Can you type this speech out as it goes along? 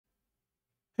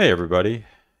Hey everybody,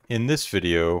 in this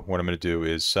video what I'm going to do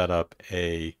is set up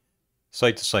a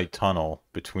site-to-site tunnel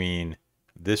between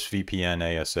this VPN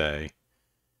ASA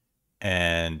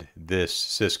and this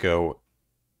Cisco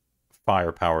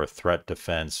Firepower Threat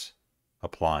Defense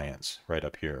appliance right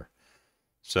up here.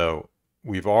 So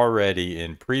we've already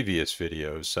in previous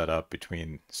videos set up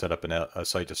a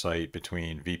site-to-site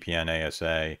between VPN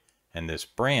ASA and this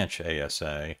branch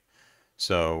ASA.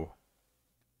 So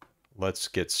let's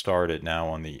get started now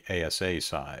on the ASA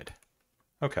side.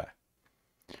 Okay.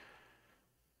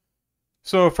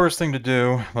 So first thing to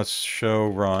do, let's show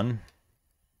run.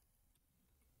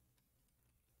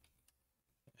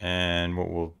 And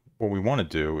what we want to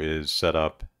do is set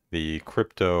up the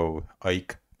crypto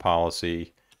IKE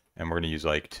policy, and we're going to use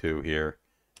IKE 2 here.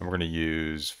 And we're going to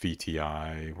use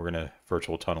VTI. We're going to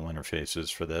virtual tunnel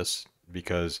interfaces for this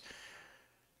because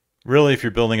really if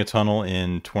you're building a tunnel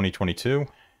in 2022,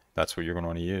 that's what you're going to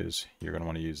want to use. You're going to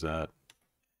want to use that.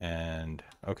 And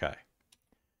okay.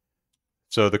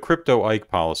 So the crypto IKE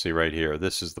policy right here,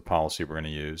 this is the policy we're going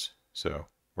to use. So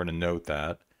we're going to note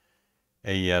that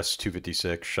AES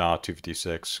 256, SHA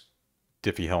 256,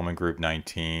 Diffie-Hellman Group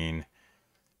 19,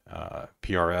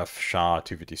 PRF SHA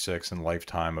 256, and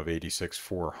lifetime of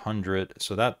 86,400.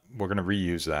 So that we're going to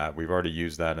reuse that. We've already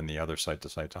used that in the other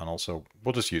site-to-site tunnel, so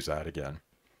we'll just use that again.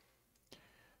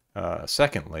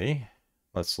 Secondly,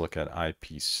 let's look at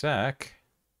IPsec,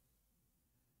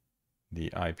 the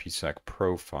IPsec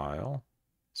profile.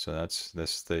 So that's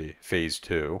the phase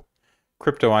 2.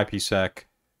 Crypto IPsec,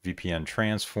 VPN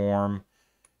transform.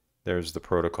 There's the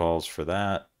protocols for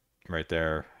that right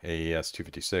there. AES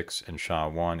 256 and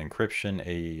SHA-1 encryption,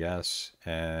 AES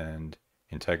and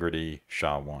integrity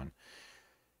SHA-1.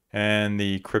 And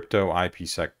the crypto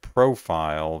IPsec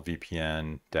profile,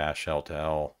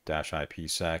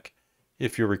 VPN-L2L-IPsec.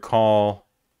 If you recall,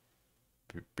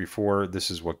 before,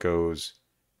 this is what goes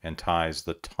and ties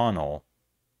the tunnel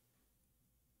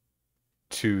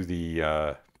to the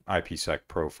IPsec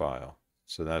profile.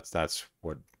 So that's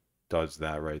what does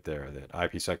that right there. That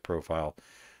IPsec profile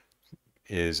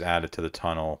is added to the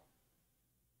tunnel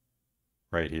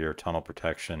right here, tunnel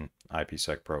protection,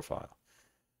 IPsec profile.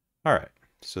 All right,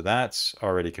 so that's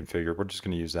already configured. We're just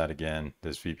going to use that again,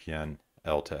 this VPN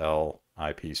L2L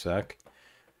IPsec.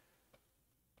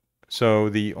 So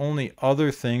the only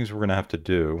other things we're going to have to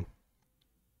do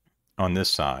on this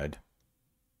side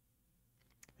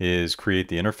is create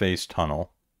the interface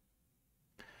tunnel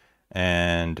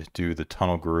and do the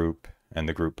tunnel group and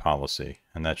the group policy.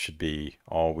 And that should be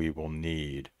all we will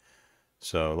need.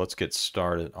 So let's get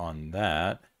started on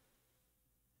that.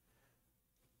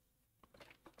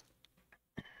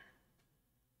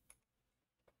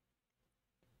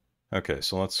 Okay,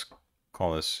 so let's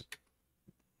call this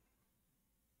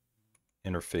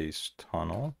interface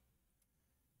tunnel.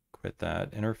 Quit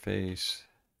that, interface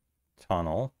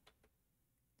tunnel.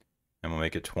 And we'll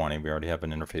make it 20. We already have an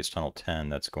interface tunnel 10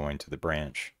 that's going to the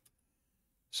branch.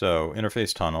 So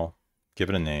interface tunnel, give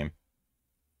it a name.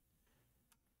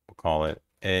 We'll call it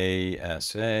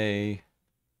ASA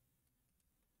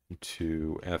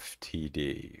to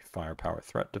FTD, Firepower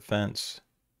Threat Defense.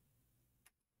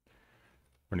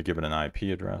 We're going to give it an IP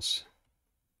address.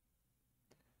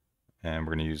 And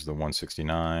we're going to use the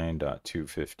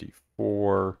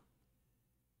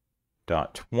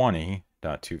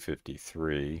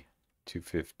 169.254.20.253.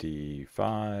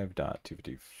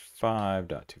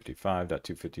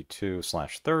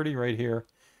 255.255.255.252/30 right here.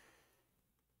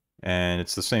 And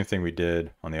it's the same thing we did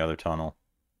on the other tunnel.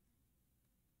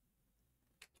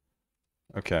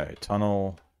 Okay,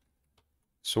 tunnel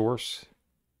source.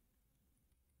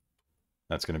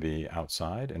 That's going to be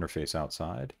outside, interface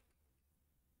outside.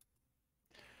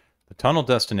 The tunnel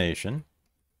destination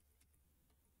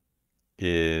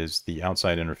is the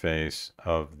outside interface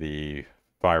of the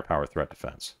Firepower Threat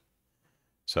Defense.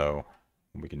 So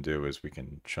what we can do is we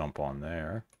can jump on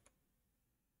there,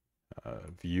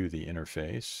 view the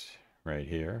interface right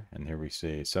here, and here we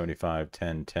see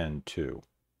 75.10.10.2.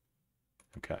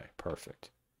 Okay, perfect.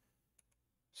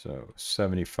 So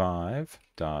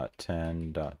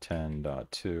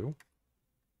 75.10.10.2.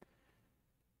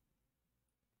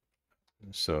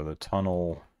 So the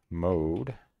tunnel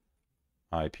mode,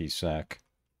 IPsec,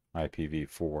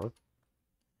 IPv4.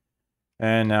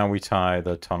 And now we tie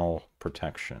the tunnel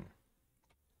protection.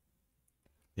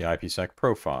 The IPsec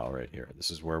profile right here.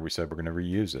 This is where we said we're going to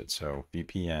reuse it. So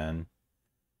VPN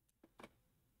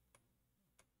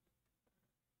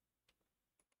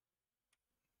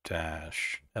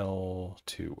dash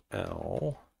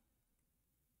L2L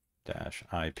dash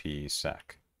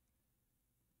IPsec.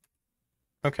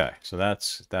 Okay, so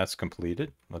that's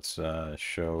completed. Let's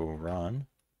show run.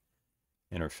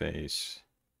 interface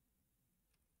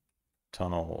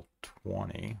tunnel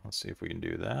 20. Let's see if we can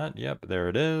do that. Yep, there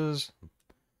it is.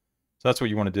 So that's what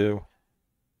you want to do.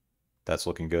 That's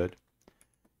looking good.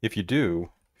 If you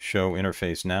do show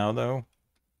interface now, though,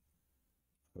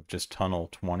 of just tunnel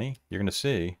 20, you're going to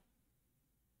see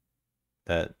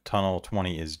that tunnel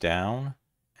 20 is down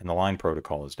and the line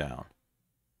protocol is down.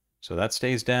 So that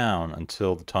stays down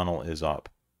until the tunnel is up.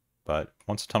 But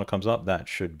once the tunnel comes up, that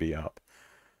should be up.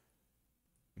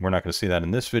 We're not going to see that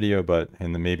in this video, but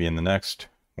maybe in the next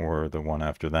or the one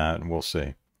after that, we'll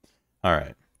see. All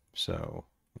right, so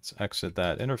let's exit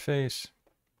that interface.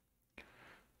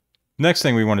 Next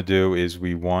thing we want to do is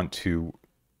we want to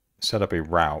set up a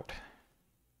route.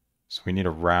 So we need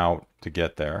a route to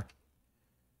get there.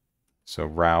 So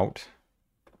route,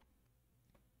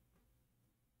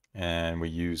 and we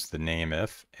use the name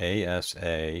if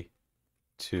ASA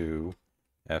to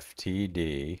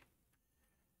FTD,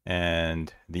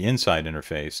 and the inside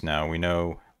interface. Now we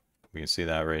know we can see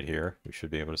that right here. We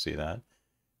should be able to see that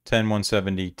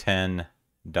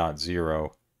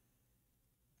 10.170.10.0.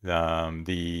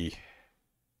 Let's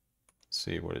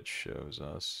see what it shows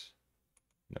us.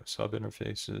 No sub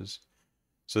interfaces.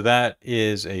 So that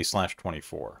is a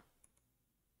 /24.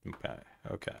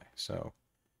 Okay. So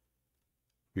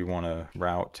we want to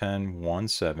route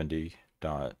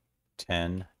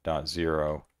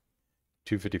 10.170.10.0,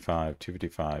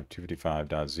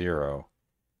 255.255.255.0.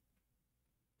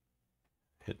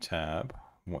 Hit tab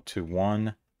to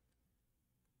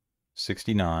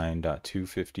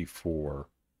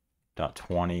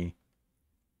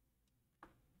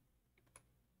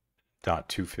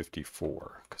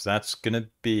because that's going to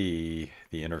be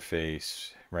the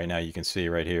interface. Right now you can see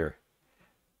right here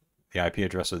the IP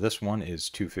address of this one is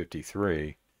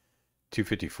 253.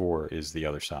 254 is the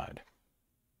other side.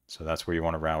 So that's where you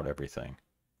want to route everything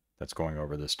that's going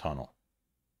over this tunnel.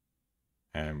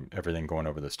 And everything going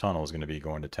over this tunnel is going to be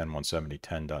going to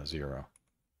 10.170.10.0.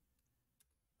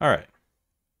 All right.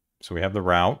 So we have the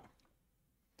route.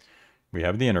 We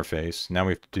have the interface. Now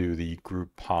we have to do the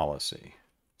group policy.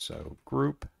 So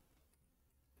group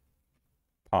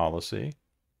policy.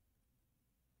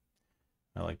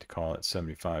 I like to call it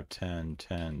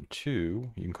 75.10.10.2.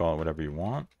 You can call it whatever you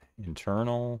want.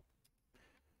 Internal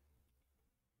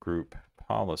group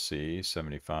policy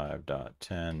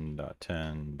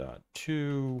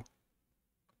 75.10.10.2.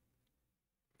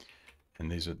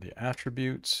 And these are the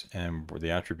attributes. And the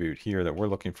attribute here that we're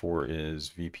looking for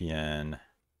is VPN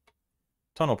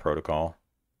tunnel protocol.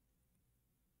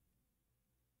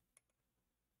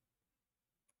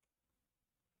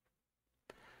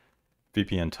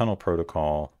 VPN tunnel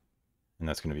protocol, and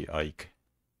that's going to be IKE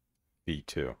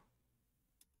v2.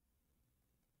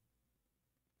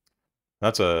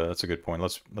 That's a good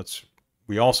point.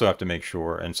 We also have to make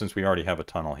sure, and since we already have a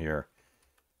tunnel here,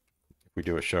 if we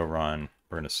do a show run,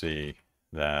 we're going to see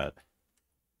that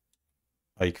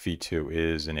IKE v2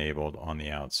 is enabled on the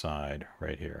outside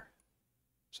right here.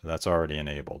 So that's already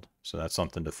enabled. So that's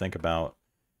something to think about.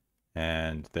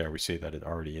 And there we see that it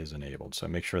already is enabled. So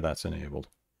make sure that's enabled.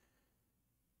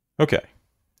 Okay,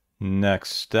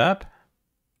 next step,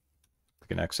 we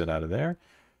can exit out of there.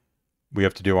 We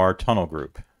have to do our tunnel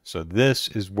group. So this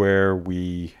is where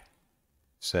we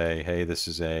say, hey, this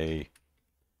is a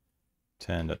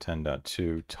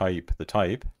 10.10.2 type, the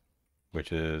type,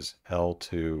 which is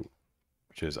L2,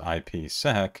 which is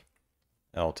IPsec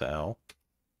L2L.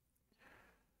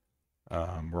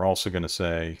 We're also going to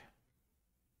say,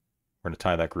 we're going to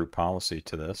tie that group policy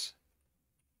to this.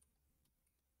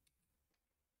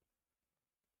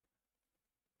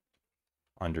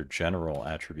 Under general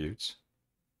attributes.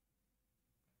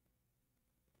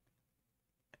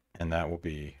 And that will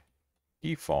be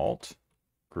default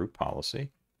group policy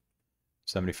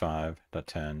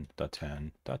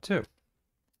 75.10.10.2.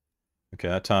 Okay,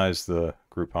 that ties the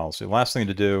group policy. Last thing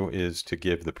to do is to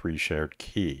give the pre-shared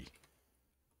key.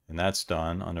 And that's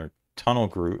done under tunnel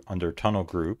group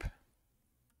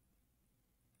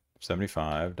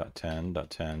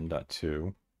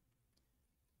 75.10.10.2.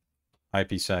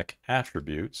 IPsec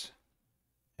attributes,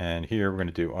 and here we're going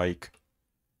to do IKE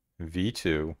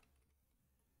v2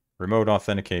 remote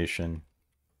authentication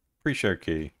pre-shared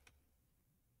key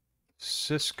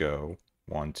Cisco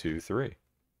 123,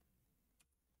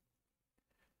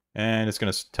 and it's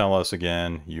going to tell us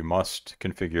again you must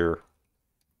configure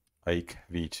IKE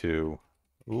v2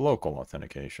 local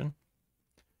authentication.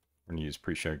 We're going to use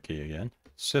pre-shared key again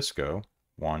Cisco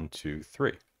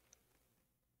 123.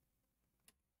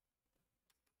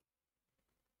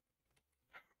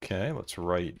 Okay, let's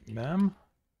write mem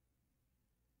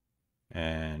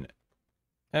and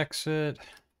exit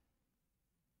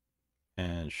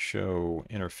and show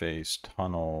interface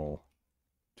tunnel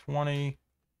 20.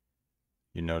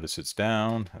 You notice it's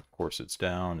down. Of course it's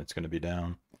down. It's going to be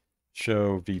down.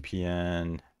 Show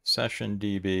VPN session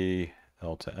DB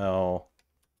L2L.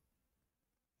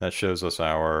 That shows us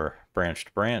our branch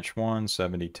to branch one,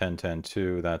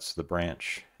 70.10.10.2. That's the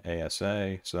branch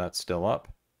ASA. So that's still up.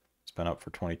 It's been up for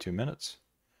 22 minutes.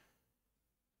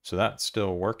 So that's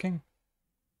still working.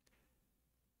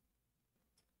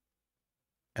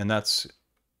 And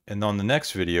on the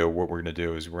next video, what we're going to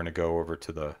do is we're going to go over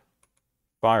to the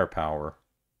Firepower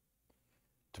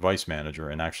device manager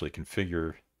and actually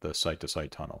configure the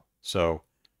site-to-site tunnel. So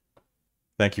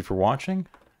thank you for watching,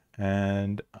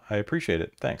 and I appreciate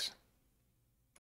it. Thanks.